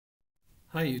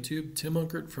Hi YouTube, Tim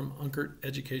Unkert from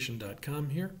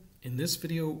UnkertEducation.com here. In this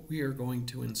video we are going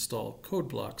to install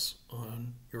Codeblocks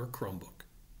on your Chromebook.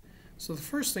 So the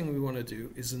first thing we want to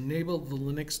do is enable the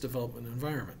Linux development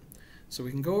environment. So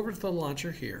we can go over to the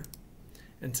launcher here,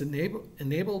 and to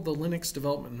enable the Linux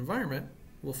development environment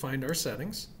we'll find our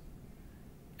settings,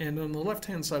 and on the left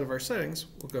hand side of our settings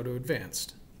we'll go to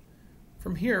Advanced.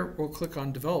 From here we'll click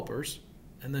on Developers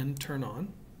and then Turn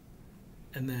On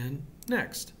and then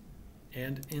Next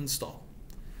and Install.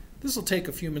 This will take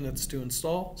a few minutes to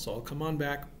install, so I'll come on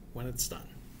back when it's done.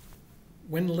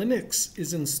 When Linux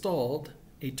is installed,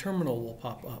 a terminal will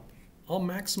pop up. I'll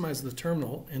maximize the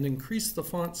terminal and increase the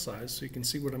font size so you can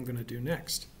see what I'm going to do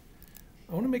next.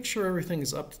 I want to make sure everything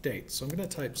is up to date, so I'm going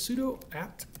to type sudo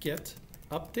apt-get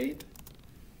update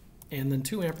and then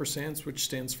 2 ampersands, which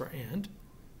stands for and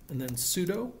then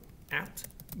sudo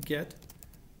apt-get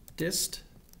dist-upgrade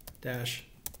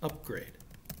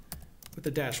with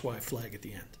the -y flag at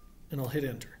the end, and I'll hit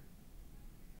enter.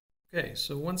 Okay,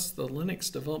 so once the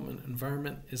Linux development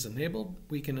environment is enabled,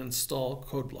 we can install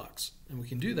Codeblocks, and we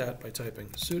can do that by typing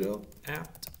sudo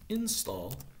apt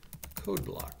install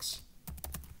Codeblocks.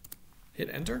 Hit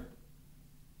enter.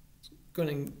 It's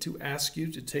going to ask you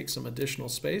to take some additional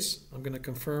space. I'm going to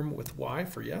confirm with Y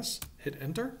for yes. Hit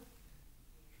enter.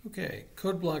 Okay,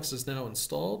 Codeblocks is now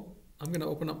installed. I'm going to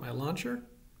open up my launcher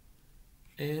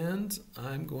and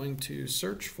I'm going to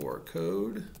search for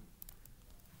Codeblocks,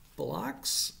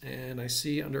 and I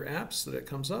see under apps that it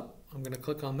comes up. I'm going to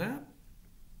click on that,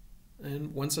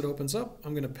 and once it opens up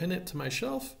I'm going to pin it to my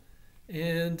shelf,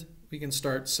 and we can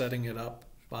start setting it up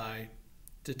by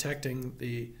detecting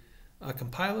the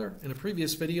compiler. In a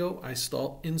previous video I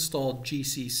installed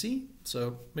GCC,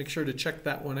 so make sure to check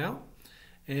that one out,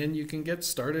 and you can get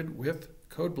started with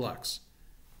Codeblocks.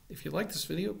 If you like this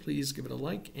video, please give it a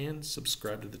like and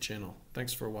subscribe to the channel.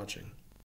 Thanks for watching.